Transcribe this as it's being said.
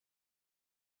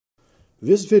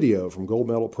This video from Gold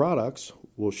Medal Products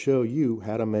will show you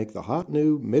how to make the hot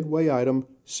new midway item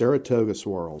Saratoga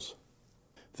swirls.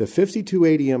 The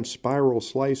 5280M spiral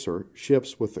slicer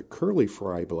ships with the curly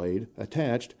fry blade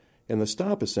attached and the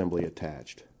stop assembly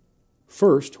attached.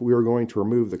 First, we are going to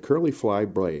remove the curly fry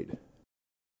blade.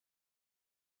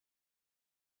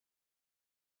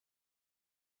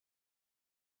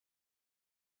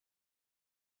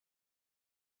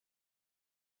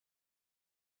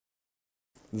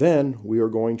 Then we are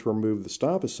going to remove the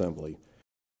stop assembly.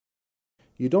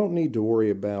 You don't need to worry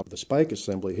about the spike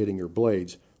assembly hitting your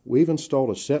blades. We've installed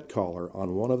a set collar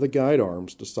on one of the guide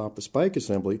arms to stop the spike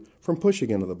assembly from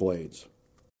pushing into the blades.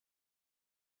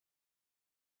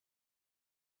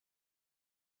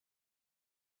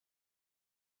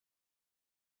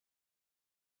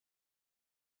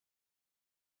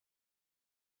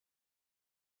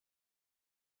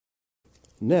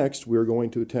 Next, we are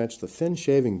going to attach the thin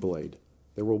shaving blade.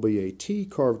 There will be a T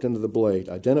carved into the blade,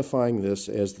 identifying this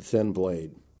as the thin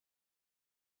blade.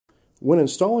 When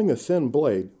installing the thin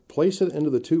blade, place it into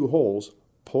the two holes,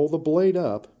 pull the blade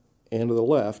up and to the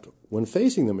left when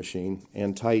facing the machine,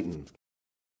 and tighten.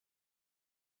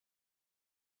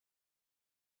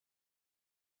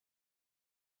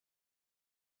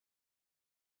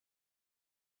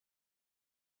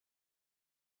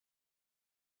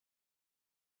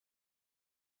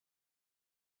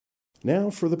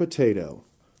 Now for the potato.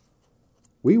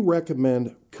 We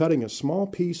recommend cutting a small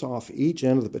piece off each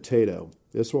end of the potato.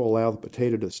 This will allow the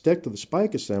potato to stick to the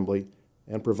spike assembly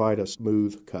and provide a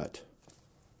smooth cut.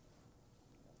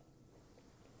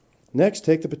 Next,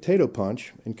 take the potato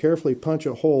punch and carefully punch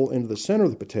a hole into the center of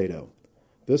the potato.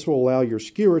 This will allow your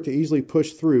skewer to easily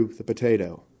push through the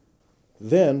potato.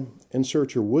 Then,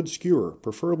 insert your wood skewer,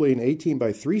 preferably an 18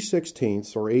 by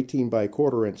 3/16 or 18 by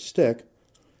 1/4 inch stick,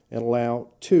 and allow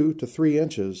 2 to 3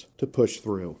 inches to push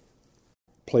through.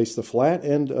 Place the flat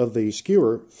end of the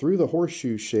skewer through the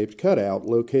horseshoe-shaped cutout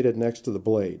located next to the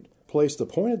blade. Place the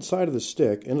pointed side of the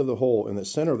stick into the hole in the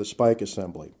center of the spike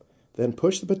assembly. Then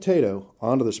push the potato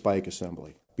onto the spike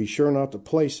assembly. Be sure not to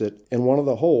place it in one of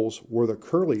the holes where the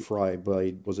curly fry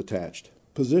blade was attached.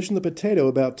 Position the potato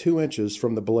about 2 inches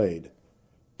from the blade.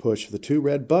 Push the 2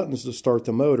 red buttons to start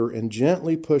the motor and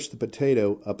gently push the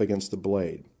potato up against the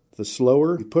blade. The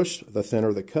slower you push, the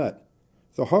thinner the cut.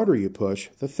 The harder you push,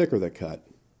 the thicker the cut.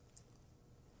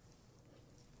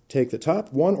 Take the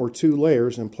top 1 or 2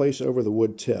 layers and place over the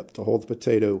wood tip to hold the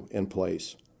potato in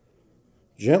place.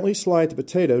 Gently slide the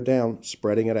potato down,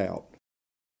 spreading it out.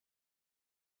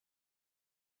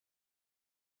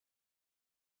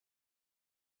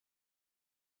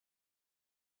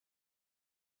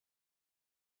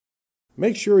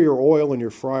 Make sure your oil in your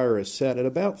fryer is set at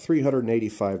about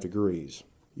 385 degrees.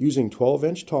 Using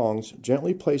 12-inch tongs,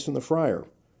 gently place in the fryer.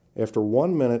 After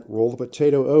 1 minute, roll the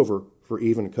potato over for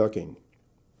even cooking.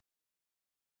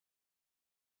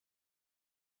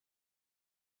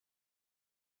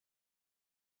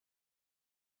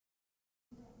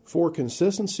 For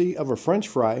consistency of a French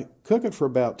fry, cook it for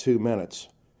about 2 minutes.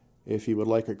 If you would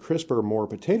like a crisper, more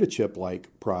potato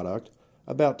chip-like product,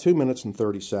 about 2 minutes and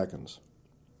 30 seconds.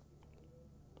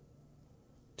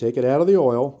 Take it out of the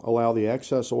oil, allow the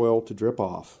excess oil to drip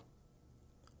off.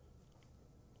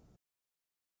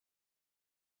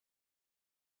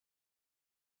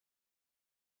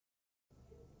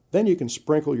 Then you can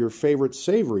sprinkle your favorite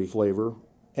savory flavor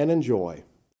and enjoy.